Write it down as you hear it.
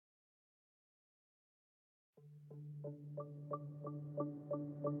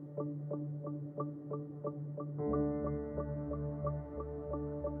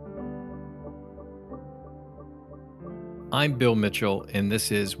I'm Bill Mitchell, and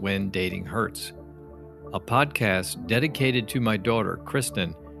this is When Dating Hurts, a podcast dedicated to my daughter,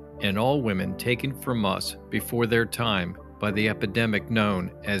 Kristen, and all women taken from us before their time by the epidemic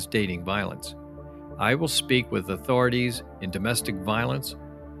known as dating violence. I will speak with authorities in domestic violence,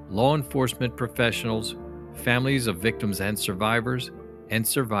 law enforcement professionals, families of victims and survivors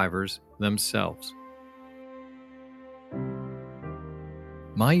themselves.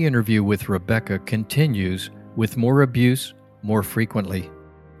 My interview with Rebecca continues with more abuse more frequently.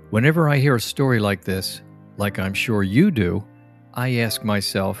 Whenever I hear a story like this, like I'm sure you do, I ask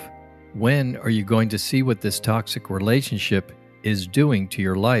myself, when are you going to see what this toxic relationship is doing to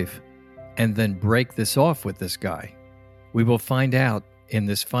your life, and then break this off with this guy? We will find out in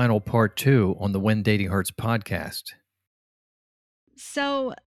this final part 2 on the When Dating Hurts podcast.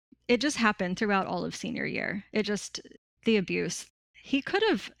 So it just happened throughout all of senior year. The abuse. He could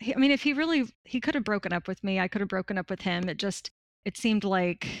have, if he could have broken up with me. I could have broken up with him. It seemed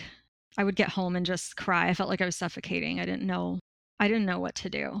like I would get home and just cry. I felt like I was suffocating. I didn't know what to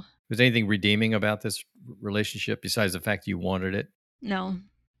do. Was anything redeeming about this relationship besides the fact you wanted it? No.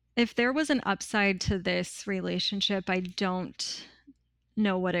 If there was an upside to this relationship, I don't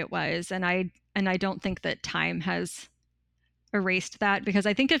know what it was. And I don't think that time has erased that, because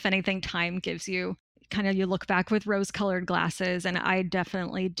I think if anything, time gives you you look back with rose-colored glasses, and I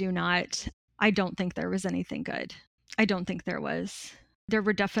definitely I don't think there was anything good. I don't think there was. There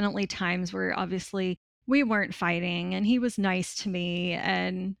were definitely times where obviously we weren't fighting and he was nice to me,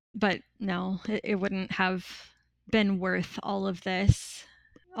 but no, it wouldn't have been worth all of this,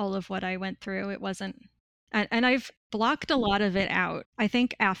 all of what I went through. It wasn't. And I've blocked a lot of it out. I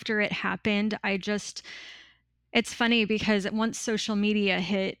think after it happened, it's funny because once social media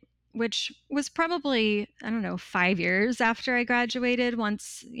hit, which was probably, 5 years after I graduated,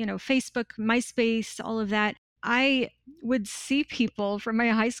 once, Facebook, MySpace, all of that, I would see people from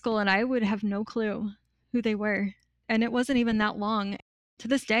my high school and I would have no clue who they were. And it wasn't even that long. To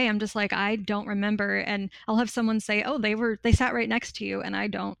this day, I'm just like, I don't remember. And I'll have someone say, oh, they sat right next to you. And I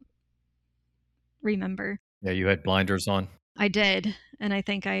don't remember. Yeah, you had blinders on. I did. And I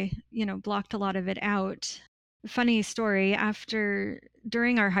think I, blocked a lot of it out. Funny story,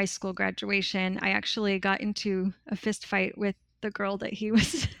 during our high school graduation, I actually got into a fist fight with the girl that he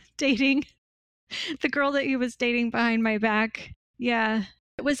was dating. The girl that he was dating behind my back. Yeah.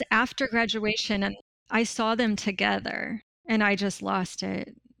 It was after graduation and I saw them together and I just lost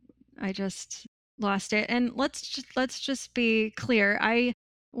it. And let's just be clear. I'm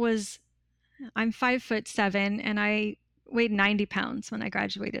 5'7" and I weighed 90 pounds when I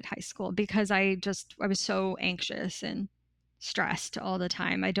graduated high school because I was so anxious and stressed all the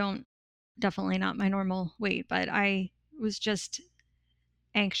time. Definitely not my normal weight, but I was just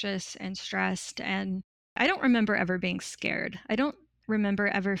anxious and stressed. And I don't remember ever being scared. I don't remember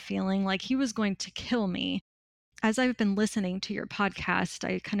ever feeling like he was going to kill me. As I've been listening to your podcast,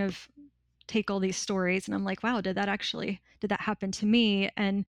 I kind of take all these stories and I'm like, wow, did that happen to me?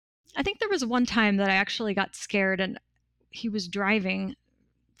 And I think there was one time that I actually got scared and he was driving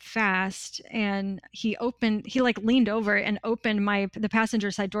fast and he leaned over and opened the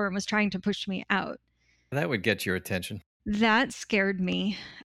passenger side door and was trying to push me out. That would get your attention. That scared me.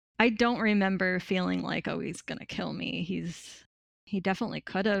 I don't remember feeling like, oh, he's going to kill me. He definitely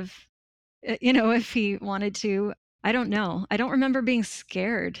could have, if he wanted to. I don't know. I don't remember being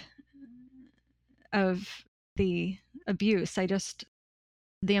scared of the abuse.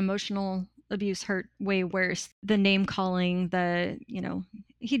 The emotional abuse hurt way worse. The name calling,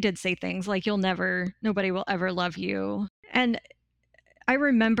 he did say things like, nobody will ever love you. And I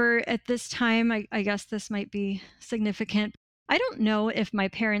remember at this time, I guess this might be significant. I don't know if my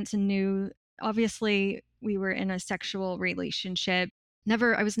parents knew. Obviously, we were in a sexual relationship.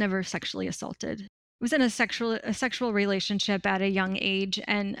 I was never sexually assaulted. I was in a sexual relationship at a young age,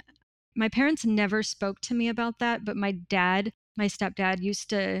 and my parents never spoke to me about that, but my stepdad used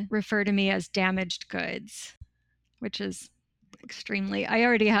to refer to me as damaged goods, which is I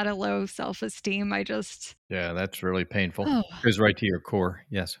already had a low self-esteem. Yeah, that's really painful. It goes right to your core.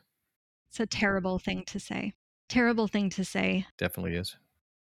 Yes. It's a terrible thing to say. Definitely is.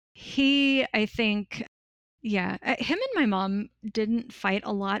 I think, him and my mom didn't fight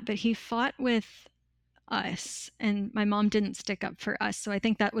a lot, but he fought with us and my mom didn't stick up for us. So I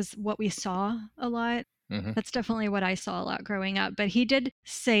think that was what we saw a lot. Mm-hmm. That's definitely what I saw a lot growing up. But he did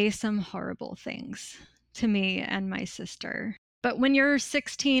say some horrible things to me and my sister. But when you're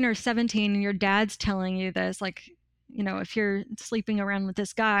 16 or 17 and your dad's telling you this, like, if you're sleeping around with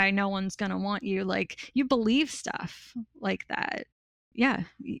this guy, no one's going to want you. Like, you believe stuff like that. Yeah,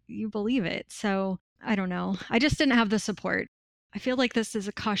 you believe it. So I don't know. I just didn't have the support. I feel like this is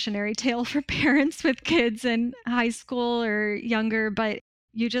a cautionary tale for parents with kids in high school or younger, but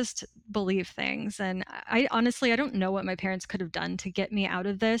you just believe things. And I honestly, I don't know what my parents could have done to get me out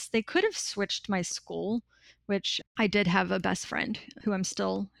of this. They could have switched my school, which I did have a best friend who's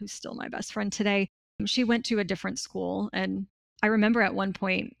still my best friend today. She went to a different school. And I remember at one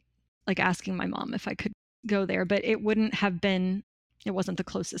point, like asking my mom if I could go there, but it wasn't the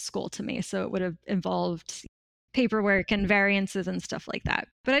closest school to me. So it would have involved paperwork and variances and stuff like that.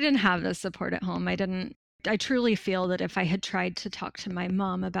 But I didn't have the support at home. I truly feel that if I had tried to talk to my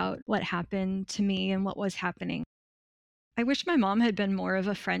mom about what happened to me and what was happening, I wish my mom had been more of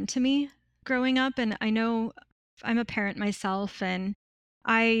a friend to me growing up. And I know I'm a parent myself, and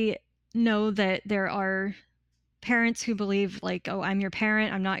I know that there are parents who believe, like, oh, I'm your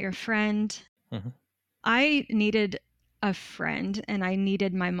parent, I'm not your friend. Mm-hmm. I needed a friend, and I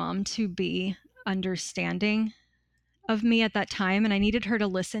needed my mom to be understanding of me at that time, and I needed her to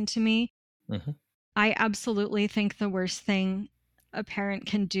listen to me. Mm-hmm. I absolutely think the worst thing a parent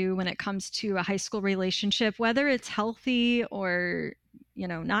can do when it comes to a high school relationship, whether it's healthy or,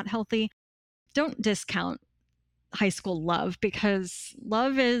 not healthy, don't discount high school love, because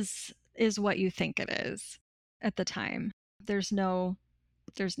love is what you think it is at the time. There's no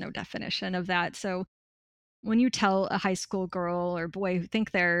definition of that. So when you tell a high school girl or boy who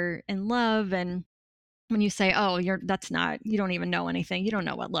think they're in love, and when you say, "Oh, you don't even know anything. You don't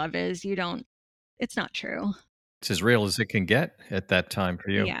know what love is. It's not true." It's as real as it can get at that time for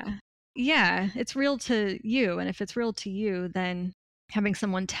you. Yeah. Yeah, it's real to you, and if it's real to you, then having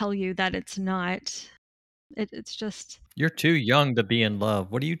someone tell you that it's not, it's just, You're too young to be in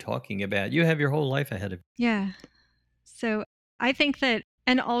love. What are you talking about? You have your whole life ahead of you. yeah. So, I think that,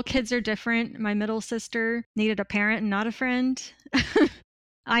 and all kids are different. My middle sister needed a parent and not a friend.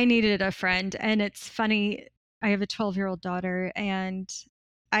 I needed a friend, and it's funny, I have a 12-year-old daughter, and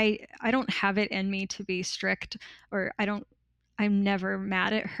I don't have it in me to be strict, or I'm never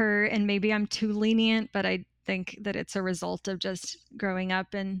mad at her, and maybe I'm too lenient, but I think that it's a result of just growing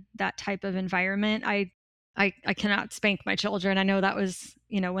up in that type of environment. I cannot spank my children. I know that was,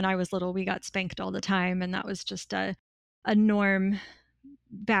 when I was little, we got spanked all the time, and that was just a norm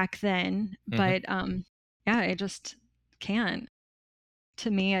back then. Mhm. But yeah, I just can't. To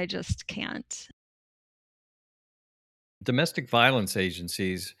me, I just can't. Domestic violence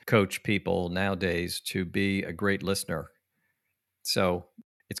agencies coach people nowadays to be a great listener. So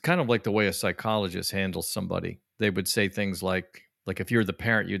it's kind of like the way a psychologist handles somebody. They would say things like if you're the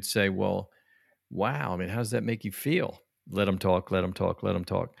parent, you'd say, "Well, wow, I mean, how does that make you feel? Let them talk, let them talk, let them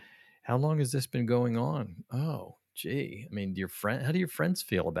talk. How long has this been going on? Oh, gee. I mean, how do your friends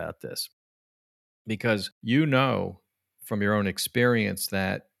feel about this? Because you know from your own experience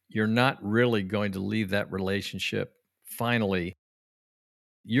that you're not really going to leave that relationship finally.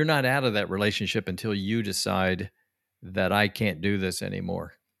 You're not out of that relationship until you decide that I can't do this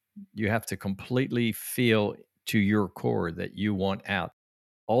anymore. You have to completely feel to your core that you want out.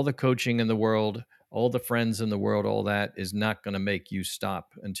 All the coaching in the world, all the friends in the world, all that is not going to make you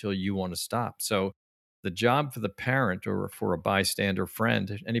stop until you want to stop. So, the job for the parent or for a bystander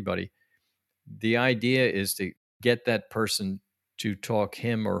friend, anybody, the idea is to get that person to talk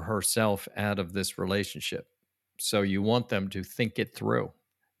him or herself out of this relationship. So, you want them to think it through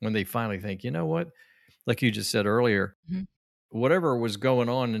when they finally think, you know what? Like you just said earlier, Mhm. whatever was going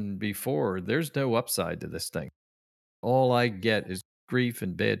on before, there's no upside to this thing. All I get is grief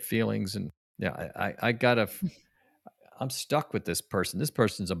and bad feelings, and yeah, I gotta. I'm stuck with this person. This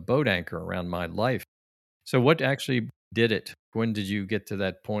person's a boat anchor around my life. So, what actually did it? When did you get to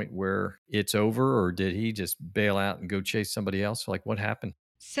that point where it's over, or did he just bail out and go chase somebody else? Like, what happened?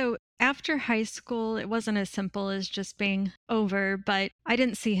 So after high school, it wasn't as simple as just being over, but I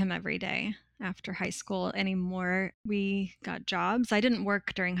didn't see him every day after high school anymore. We got jobs. I didn't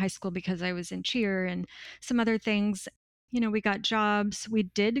work during high school because I was in cheer and some other things. We got jobs. We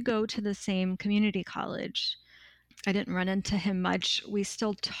did go to the same community college. I didn't run into him much. We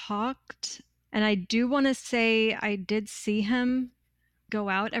still talked. And I do want to say I did see him go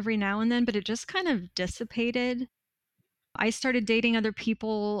out every now and then, but it just kind of dissipated. I started dating other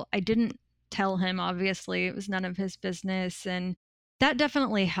people. I didn't tell him, obviously. It was none of his business. And that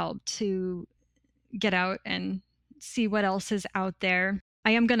definitely helped to get out and see what else is out there.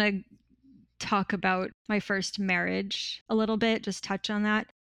 I am going to talk about my first marriage a little bit, just touch on that.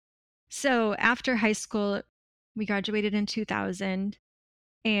 So after high school, we graduated in 2000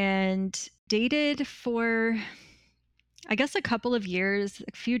 and dated for I guess a couple of years,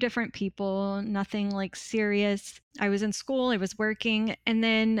 a few different people, nothing like serious. I was in school, I was working, and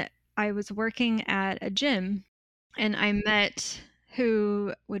then I was working at a gym and I met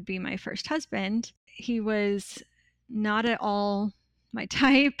who would be my first husband. He was not at all my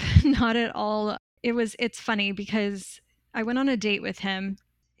type, not at all. It's funny because I went on a date with him.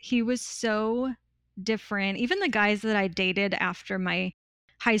 He was so different. Even the guys that I dated after my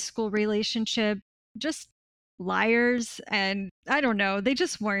high school relationship, just liars, and I don't know, they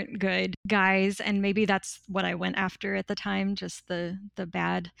just weren't good guys, and maybe that's what I went after at the time, just the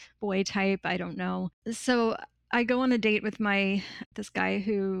bad boy type, I don't know. So I go on a date with my this guy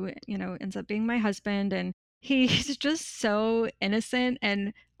who, ends up being my husband, and he's just so innocent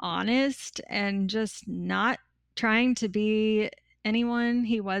and honest and just not trying to be anyone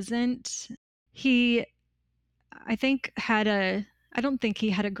he wasn't. He I think had a I don't think he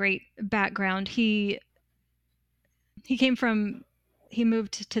had a great background. He came from he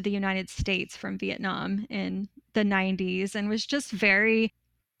moved to the United States from Vietnam in the 90s and was just very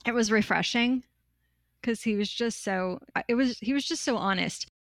it was refreshing because he was just so honest.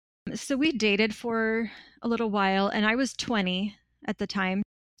 So we dated for a little while and I was 20 at the time.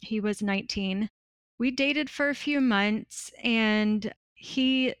 He was 19. We dated for a few months and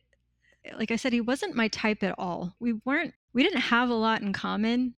he like I said, he wasn't my type at all. We didn't have a lot in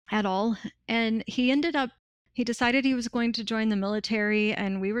common at all. And he decided he was going to join the military.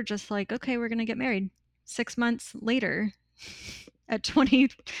 And we were just like, okay, we're going to get married. 6 months later, at 20,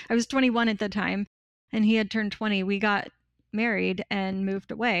 I was 21 at the time, and he had turned 20. We got married and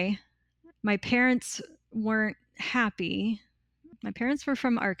moved away. My parents weren't happy. My parents were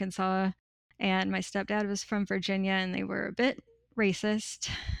from Arkansas, and my stepdad was from Virginia, and they were a bit racist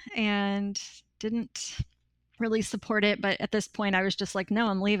and didn't really support it. But at this point, I was just like, no,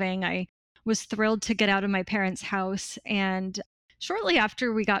 I'm leaving. I was thrilled to get out of my parents' house. And shortly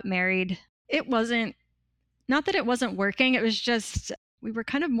after we got married, it wasn't, not that it wasn't working, it was just, we were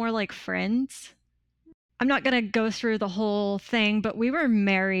kind of more like friends. I'm not going to go through the whole thing, but we were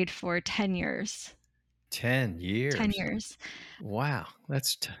married for 10 years. 10 years. 10 years. Wow,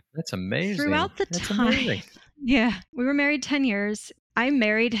 that's amazing. Throughout the That's time. amazing. Yeah, we were married 10 years. I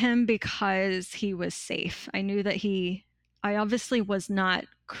married him because he was safe. I knew that I obviously was not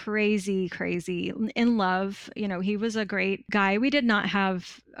crazy in love. He was a great guy. We did not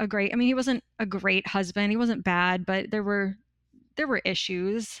have he wasn't a great husband. He wasn't bad, but there were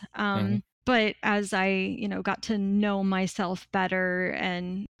issues. But as I, got to know myself better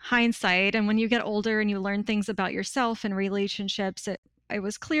and hindsight, and when you get older and you learn things about yourself and relationships, it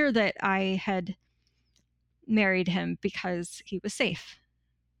was clear that I had married him because he was safe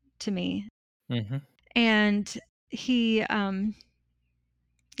to me. Mm-hmm. And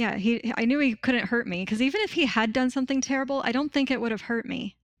I knew he couldn't hurt me because even if he had done something terrible, I don't think it would have hurt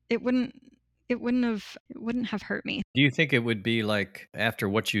me. It wouldn't have hurt me. Do you think it would be like after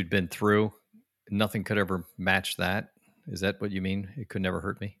what you'd been through, nothing could ever match that? Is that what you mean? It could never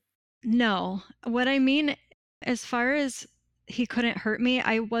hurt me? No. What I mean, as far as he couldn't hurt me,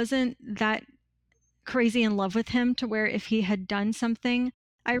 I wasn't that crazy in love with him to where if he had done something,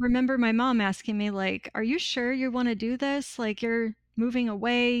 I remember my mom asking me like, "Are you sure you want to do this? Like you're moving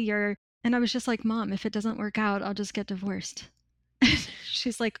away, and I was just like, "Mom, if it doesn't work out, I'll just get divorced."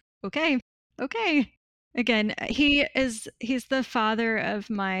 She's like, "Okay. Okay." Again, he's the father of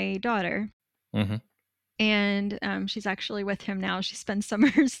my daughter. Mm-hmm. And she's actually with him now. She spends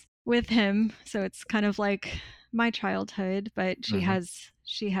summers with him, so it's kind of like my childhood, but she has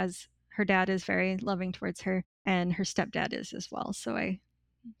her dad is very loving towards her and her stepdad is as well. So I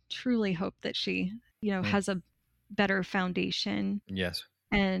truly hope that she, has a better foundation. Yes.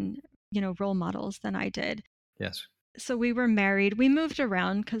 And, role models than I did. Yes. So we were married. We moved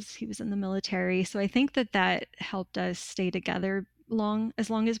around because he was in the military. So I think that helped us stay together as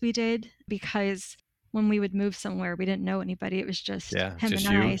long as we did, because when we would move somewhere, we didn't know anybody. It was just him just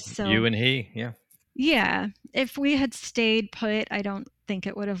and you, I. So you and he. Yeah. Yeah. If we had stayed put, I don't think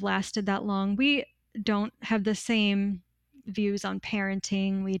it would have lasted that long. We don't have the same views on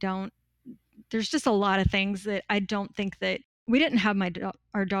parenting. There's just a lot of things that I don't think that we didn't have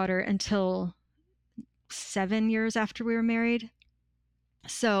our daughter until 7 years after we were married.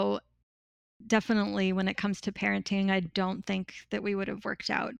 So definitely when it comes to parenting, I don't think that we would have worked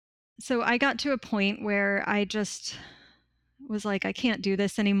out. So I got to a point where I just was like, I can't do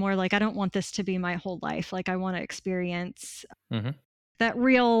this anymore. Like, I don't want this to be my whole life. Like, I want to experience that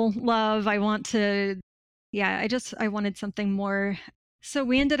real love. I wanted something more. So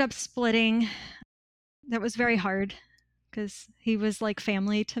we ended up splitting. That was very hard because he was like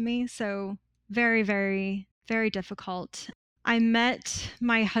family to me. So very, very very difficult. I met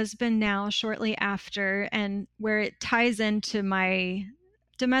my husband now shortly after, and where it ties into my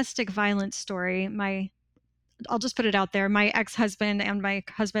domestic violence story, I'll just put it out there. My ex-husband and my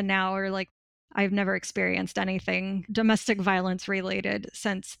husband now are like, I've never experienced anything domestic violence related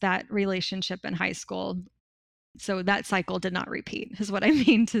since that relationship in high school. So that cycle did not repeat, is what I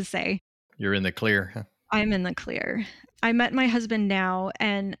mean to say. You're in the clear. Huh? I'm in the clear. I met my husband now,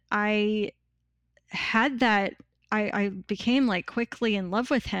 and I had that, I became like quickly in love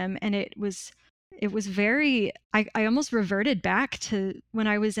with him, and it was very, I almost reverted back to when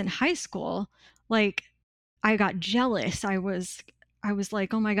I was in high school. Like, I got jealous. I was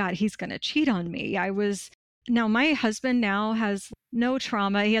like, "Oh my god, he's going to cheat on me." Now my husband now has no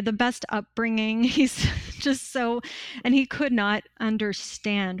trauma. He had the best upbringing. He's just so, and he could not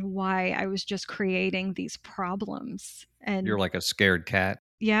understand why I was just creating these problems. You're And like a scared cat.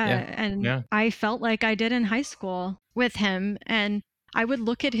 Yeah. yeah, and Yeah. I felt like I did in high school with him, and I would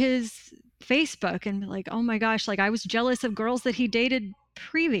look at his Facebook and be like, "Oh my gosh, like I was jealous of girls that he dated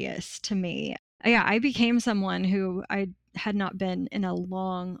previous to me." Yeah, I became someone who I had not been in a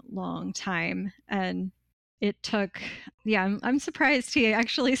long, long time, and it took, yeah, I'm surprised he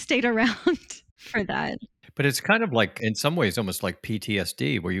actually stayed around for that. But it's kind of like, in some ways, almost like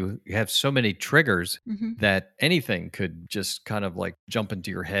PTSD, where you have so many triggers Mhm. that anything could just kind of like jump into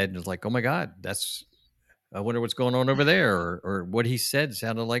your head and it's like, oh my God, I wonder what's going on over there. Or what he said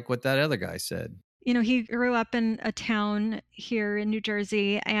sounded like what that other guy said. He grew up in a town here in New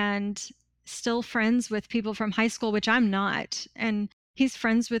Jersey and still friends with people from high school, which I'm not. And he's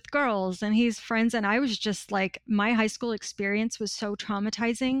friends with girls and he's friends. And I was just like, my high school experience was so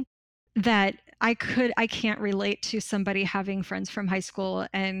traumatizing that I can't relate to somebody having friends from high school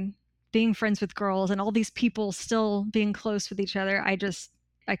and being friends with girls and all these people still being close with each other.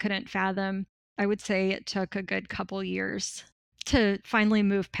 I couldn't fathom. I would say it took a good couple years to finally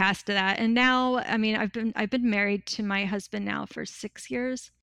move past that. And now, I mean, I've been married to my husband now for 6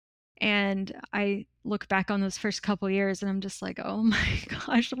 years, and I look back on those first couple years and I'm just like, "Oh my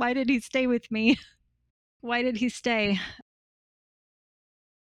gosh, why did he stay with me? Why did he stay?"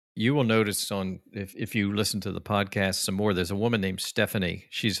 You will notice if you listen to the podcast some more, there's a woman named Stephanie.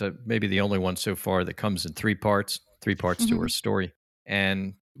 She's maybe the only one so far that comes in three parts to her Mhm. story.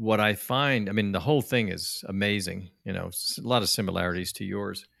 And what I find, I mean, the whole thing is amazing. A lot of similarities to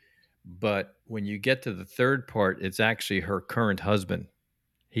yours. But when you get to the third part, it's actually her current husband.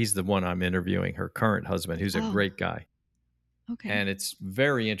 He's the one I'm interviewing, her current husband, who's a Oh, great guy. okay. And it's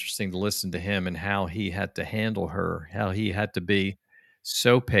very interesting to listen to him and how he had to handle her, how he had to be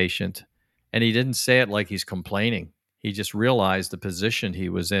so patient. And he didn't say it like he's complaining. He just realized the position he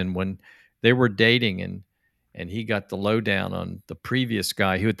was in when they were dating, and he got the lowdown on the previous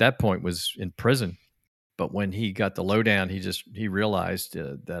guy who at that point was in prison. But when he got the lowdown, he realized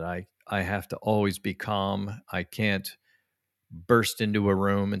that I have to always be calm. I can't burst into a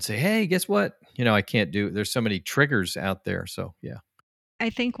room and say, "Hey, guess what?" I can't do. There's so many triggers out there. So yeah. I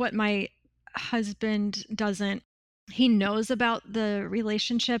think what my husband doesn't, he knows about the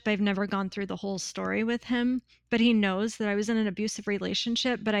relationship. I've never gone through the whole story with him, but he knows that I was in an abusive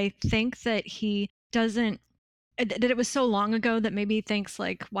relationship, but I think that he doesn't, that it was so long ago that maybe he thinks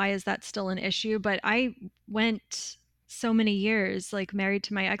like, why is that still an issue? But I went so many years like married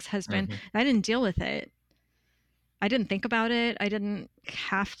to my ex-husband. Mhm. I didn't deal with it. I didn't think about it. I didn't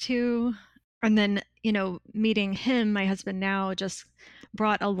have to. And then, meeting him, my husband now, just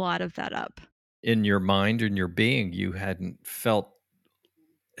brought a lot of that up. In your mind and your being, you hadn't felt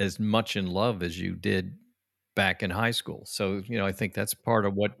as much in love as you did back in high school. So, I think that's part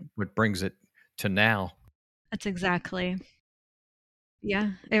of what brings it to now. That's exactly.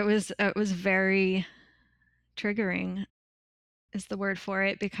 Yeah, it was very triggering is the word for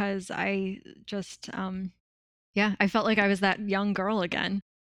it because I just yeah, I felt like I was that young girl again.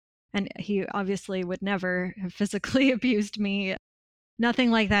 And he obviously would never have physically abused me.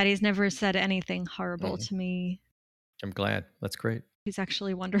 Nothing like that. He's never said anything horrible Mhm. to me. I'm glad. That's great. He's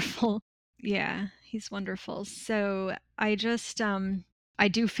actually wonderful. Yeah, he's wonderful. So I do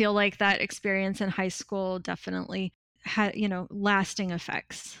feel like that experience in high school definitely had, lasting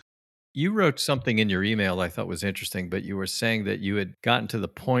effects. You wrote something in your email I thought was interesting, but you were saying that you had gotten to the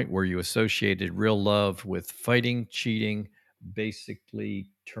point where you associated real love with fighting, cheating, basically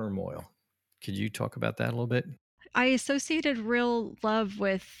turmoil. Could you talk about that a little bit? I associated real love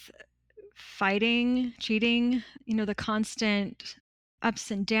with fighting, cheating, the constant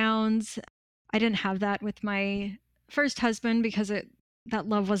ups and downs. I didn't have that with my first husband because that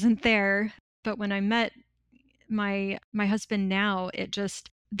love wasn't there. But when I met my husband now, it just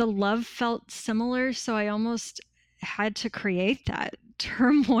the love felt similar, so I almost had to create that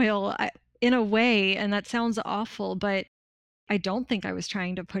turmoil in a way, and that sounds awful, but I don't think I was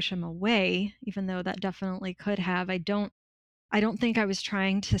trying to push him away, even though that definitely could have. I don't think I was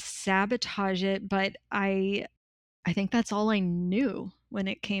trying to sabotage it, but I think that's all I knew when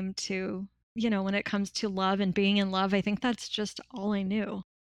it came to, when it comes to love and being in love. I think that's just all I knew.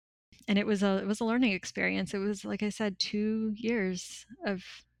 And it was a learning experience. It was, like I said, 2 years of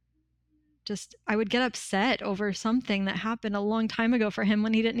just, I would get upset over something that happened a long time ago for him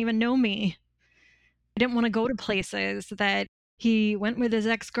when he didn't even know me. I didn't want to go to places that he went with his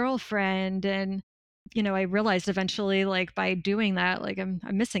ex-girlfriend, and I realized eventually, like, by doing that, like, I'm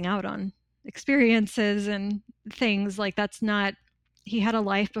missing out on experiences and things. Like, that's not, he had a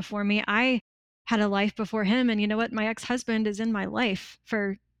life before me. I had a life before him, and you know what? My ex-husband is in my life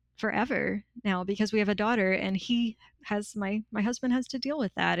for forever now because we have a daughter, and my husband has to deal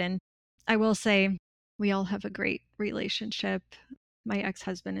with that. And I will say we all have a great relationship. My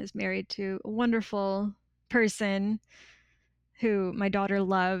ex-husband is married to a wonderful person who my daughter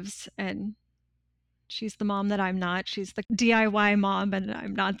loves, and she's the mom that I'm not. She's the DIY mom, and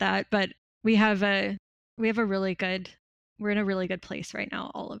I'm not that, but we have a we have a really good we're in a really good place right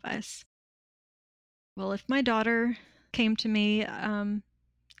now, all of us. Well, if my daughter came to me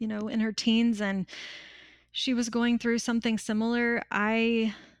in her teens, and she was going through something similar,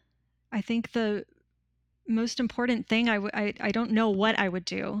 I think the most important thing, I don't know what I would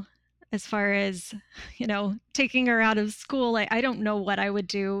do as far as, taking her out of school. I don't know what I would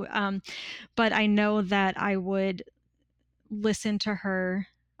do, but I know that I would listen to her.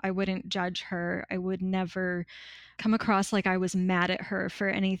 I wouldn't judge her. I would never come across like I was mad at her for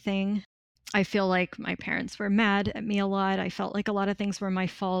anything. I feel like my parents were mad at me a lot. I felt like a lot of things were my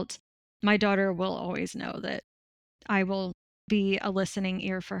fault. My daughter will always know that I will be a listening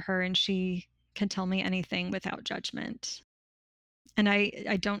ear for her, and she can tell me anything without judgment. And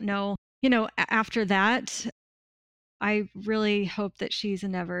I don't know, after that, I really hope that she's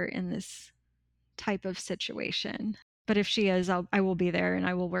never in this type of situation. But if she is, I will be there, and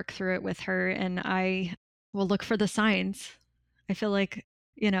I will work through it with her, and I will look for the signs. I feel like,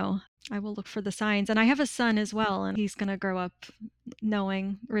 you know, I will look for the signs. And I have a son as well, and he's going to grow up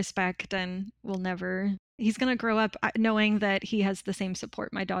knowing respect, and he's going to grow up knowing that he has the same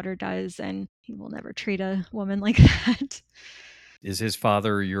support my daughter does, and he will never treat a woman like that. Is his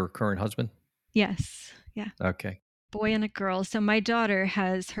father your current husband? Yes. Yeah. Okay. Boy and a girl. So my daughter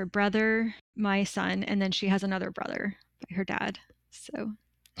has her brother, my son, and then she has another brother by her dad. So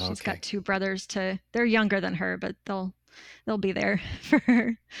she's got Okay. two brothers they're younger than her, but they'll be there for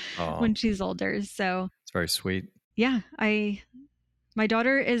her Oh, when she's older. So it's very sweet. yeah, my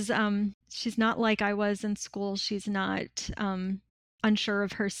daughter is she's not like I was in school. She's not unsure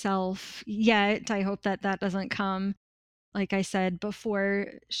of herself yet. I hope that that doesn't come. Like I said before,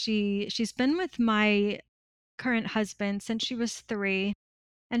 she's been with my current husband since she was 3,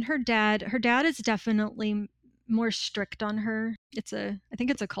 and her dad is definitely more strict on her. I think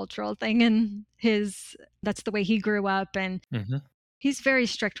it's a cultural thing, and that's the way he grew up, and Hmm. he's very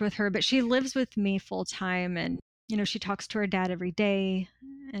strict with her. But she lives with me full time, and she talks to her dad every day,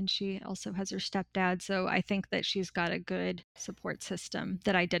 and she also has her stepdad. So I think that she's got a good support system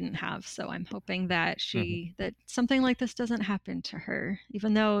that I didn't have. So I'm hoping that Hmm. that something like this doesn't happen to her,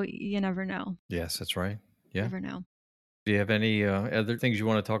 even though you never know. Yes, that's right. Yeah. Never know. Do you have any other things you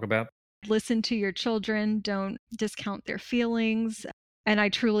want to talk about? Listen to your children, don't discount their feelings. And I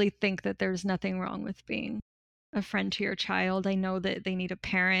truly think that there's nothing wrong with being a friend to your child. I know that they need a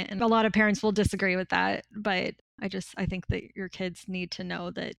parent, and a lot of parents will disagree with that, but I think that your kids need to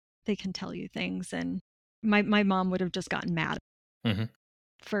know that they can tell you things. And my mom would have just gotten mad Hmm.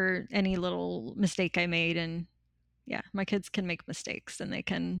 for any little mistake I made. And yeah, my kids can make mistakes, and they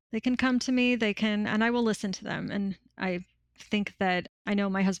can come to me, and I will listen to them. And I think that I know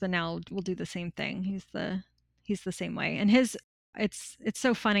my husband now will do the same thing. He's the same way. And it's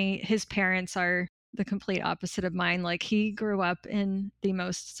so funny. His parents are the complete opposite of mine. Like, he grew up in the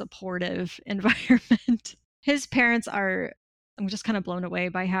most supportive environment. His parents are, I'm just kind of blown away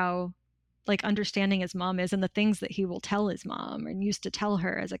by how, like, understanding his mom is, and the things that he will tell his mom and used to tell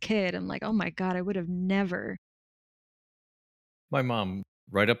her as a kid. I'm like, oh my God, I would have never. My mom,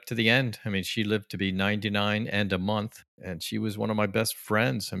 right up to the end. I mean, she lived to be 99 and a month, and she was one of my best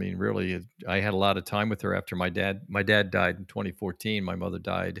friends. I mean, really, I had a lot of time with her after my dad. My dad died in 2014. My mother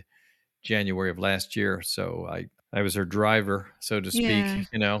died January of last year. So I was her driver, so to speak,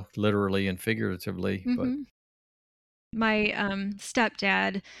 Yeah. literally and figuratively. But Mhm. My,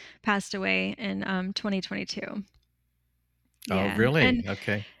 stepdad passed away in, 2022, Oh, Yeah. really? And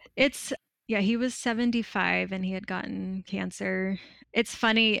Okay. it's yeah, he was 75 and he had gotten cancer. It's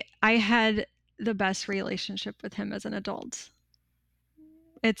funny, I had the best relationship with him as an adult.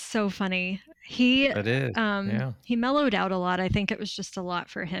 It's so funny. That is. Yeah. He mellowed out a lot. I think it was just a lot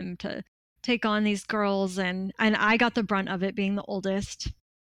for him to take on these girls, and I got the brunt of it being the oldest.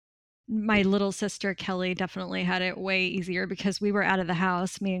 My little sister Kelly definitely had it way easier because we were out of the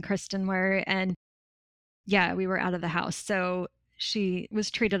house, me and Kristen were, and yeah, we were out of the house. So she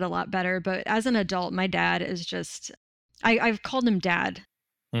was treated a lot better. But as an adult, my dad is just I've called him dad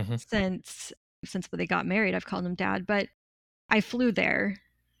Hmm. since they got married. I've called him dad, but I flew there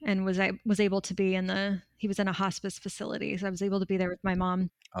and was able to be in the he was in a hospice facility, so I was able to be there with my mom.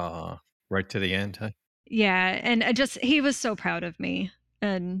 Right to the end, huh? Yeah, and I just he was so proud of me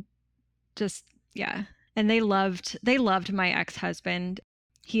and just yeah. And they loved my ex-husband.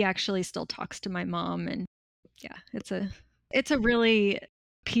 He actually still talks to my mom, and yeah, it's a really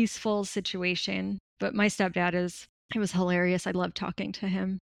peaceful situation. But my stepdad is it was hilarious. I loved talking to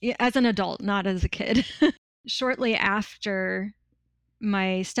him. Yeah, as an adult, not as a kid. Shortly after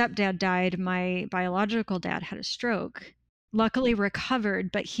my stepdad died, my biological dad had a stroke. Luckily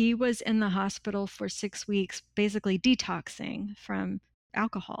recovered, but he was in the hospital for 6 weeks basically detoxing from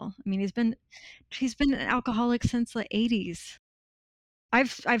alcohol. I mean, he's been an alcoholic since the 80s.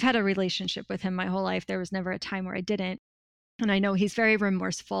 I've had a relationship with him my whole life. There was never a time where I didn't. And I know he's very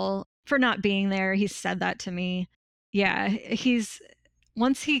remorseful for not being there. He's said that to me. Yeah, he's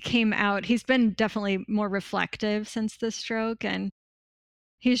once he came out, he's been definitely more reflective since the stroke, and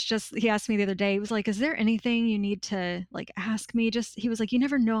he asked me the other day, he was like, "Is there anything you need to, like, ask me?" Just he was like, "You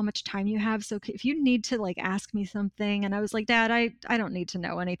never know how much time you have, so if you need to, like, ask me something." And I was like, "Dad, I don't need to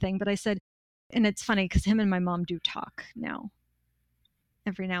know anything." But I said and it's funny because him and my mom do talk now,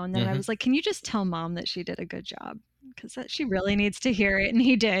 every now and then. I Hmm. was like, "Can you just tell mom that she did a good job? Because she really needs to hear it." And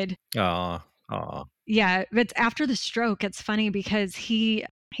he did. Aw, aw, Yeah, but after the stroke, it's funny because he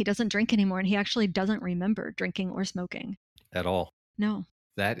doesn't drink anymore, and he actually doesn't remember drinking or smoking. at all. No.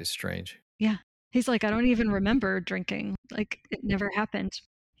 That is strange. Yeah. He's like, "I don't even remember drinking, like, it never happened."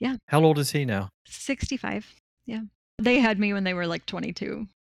 Yeah, How old is he now? 65. Yeah. They had me when they were, like, 22,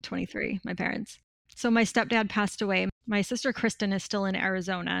 23. My parents. So my stepdad passed away. My sister Kristen is still in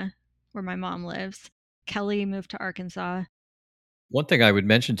Arizona, where my mom lives. Kelly moved to Arkansas. One thing I would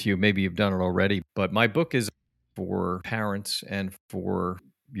mention to you, maybe you've done it already, but my book is for parents and for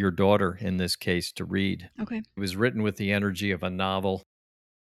your daughter in this case to read. Okay. It was written with the energy of a novel.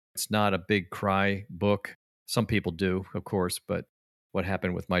 It's not a big cry book. Some people do, of course, but what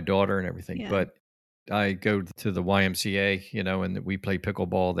happened with my daughter and everything. Yeah. But I go to the YMCA, and we play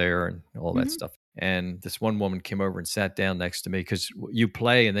pickleball there and all that Mhm. stuff. And this one woman came over and sat down next to me because you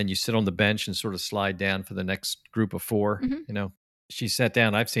play and then you sit on the bench and sort of slide down for the next group of four, Mhm. She sat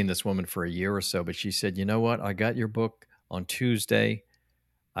down. I've seen this woman for a year or so, but she said, "You know what? I got your book on Tuesday.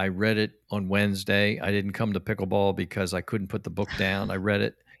 I read it on Wednesday. I didn't come to pickleball because I couldn't put the book down. I read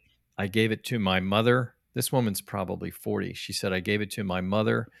it. I gave it to my mother." This woman's probably 40. She said, "I gave it to my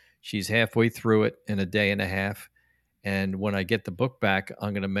mother. She's halfway through it in a day and a half. And when I get the book back,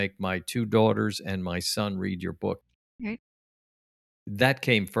 I'm going to make my two daughters and my son read your book." Right. That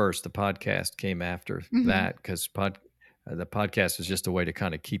came first. The podcast came after Mhm. that because the podcast is just a way to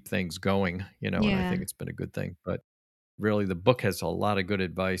kind of keep things going, and I think Yeah. it's been a good thing. But really, the book has a lot of good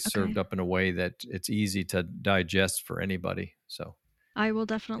advice Okay. served up in a way that it's easy to digest for anybody. So, I will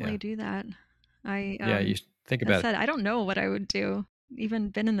definitely yeah. do that. I, Yeah, you think I about it. said, I don't know what I would do. Even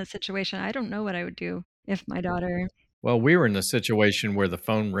been in the situation, I don't know what I would do if my daughter Well, we were in a situation where the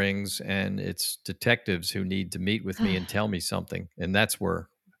phone rings and it's detectives who need to meet with me and tell me something, and that's where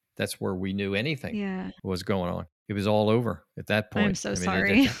we knew anything Yeah. was going on. It was all over at that I'm point. so I mean,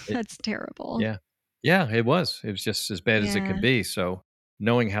 sorry. That's terrible. yeah. Yeah, it was. It was just as bad as it could Yeah. be. So,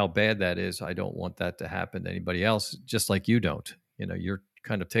 knowing how bad that is, I don't want that to happen to anybody else, just like you don't. You're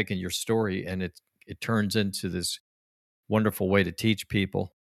kind of taking your story and it turns into this wonderful way to teach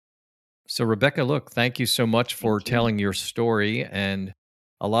people. So, Rebecca, look, thank you so much for Thank you. telling your story. And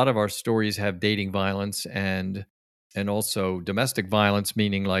a lot of our stories have dating violence and also domestic violence,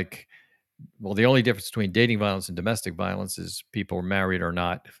 meaning like, well, the only difference between dating violence and domestic violence is people are married or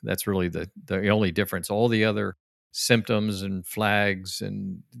not. That's really the only difference. All the other symptoms and flags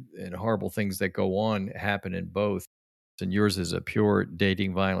and horrible things that go on happen in both. And yours is a pure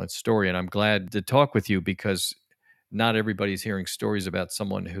dating violence story. And I'm glad to talk with you because not everybody's hearing stories about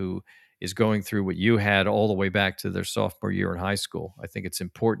someone who is going through what you had all the way back to their sophomore year in high school. I think it's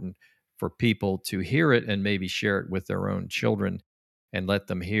important for people to hear it and maybe share it with their own children and let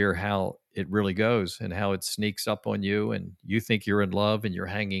them hear how it really goes and how it sneaks up on you, and you think you're in love and you're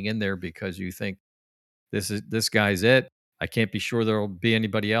hanging in there because you think this guy's it. I can't be sure there'll be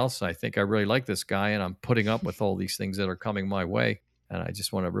anybody else. I think I really like this guy, and I'm putting up with all these things that are coming my way. And I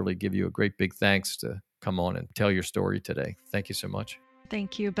just want to really give you a great big thanks to come on and tell your story today. Thank you so much.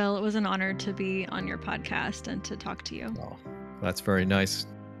 Thank you, Bill. It was an honor to be on your podcast and to talk to you. Oh, that's very nice.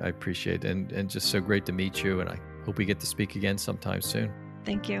 I appreciate it. And just so great to meet you. And I hope we get to speak again sometime soon.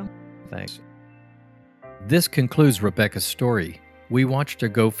 Thank you. Thanks. This concludes Rebecca's story. We watched her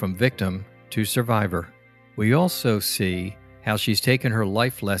go from victim to survivor. We also see how she's taken her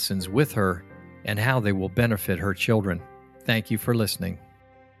life lessons with her and how they will benefit her children. Thank you for listening.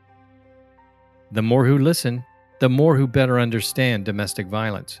 The more who listen, the more who better understand domestic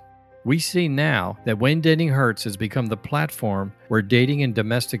violence. We see now that When Dating Hurts has become the platform where dating and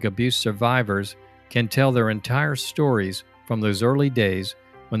domestic abuse survivors can tell their entire stories from those early days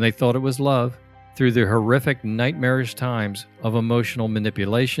when they thought it was love, through the horrific, nightmarish times of emotional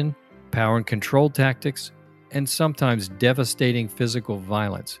manipulation, power and control tactics, and sometimes devastating physical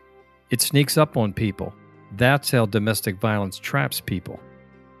violence. It sneaks up on people. That's how domestic violence traps people.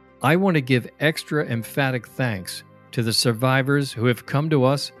 I want to give extra emphatic thanks to the survivors who have come to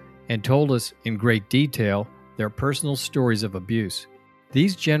us and told us in great detail their personal stories of abuse.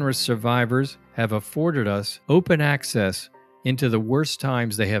 These generous survivors have afforded us open access into the worst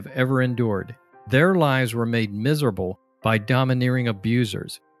times they have ever endured. Their lives were made miserable by domineering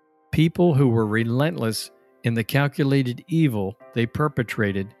abusers, people who were relentless in the calculated evil they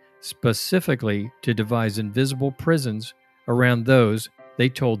perpetrated specifically to devise invisible prisons around those they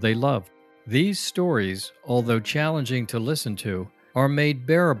told they loved. These stories, although challenging to listen to, are made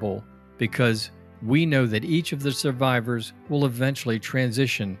bearable because we know that each of the survivors will eventually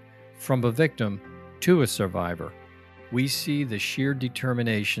transition from a victim to a survivor. We see the sheer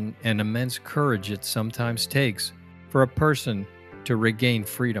determination and immense courage it sometimes takes for a person to regain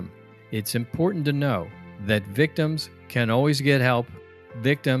freedom. It's important to know that victims can always get help,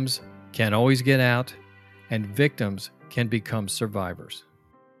 victims can always get out, and victims can become survivors.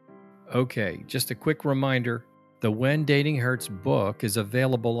 Okay, just a quick reminder, the When Dating Hurts book is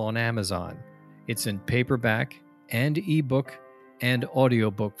available on Amazon. It's in paperback and ebook and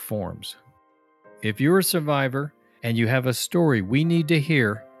audiobook forms. If you're a survivor and you have a story we need to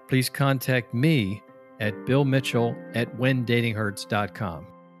hear, please contact me at billmitchell@whendatinghurts.com.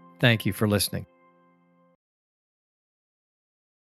 Thank you for listening.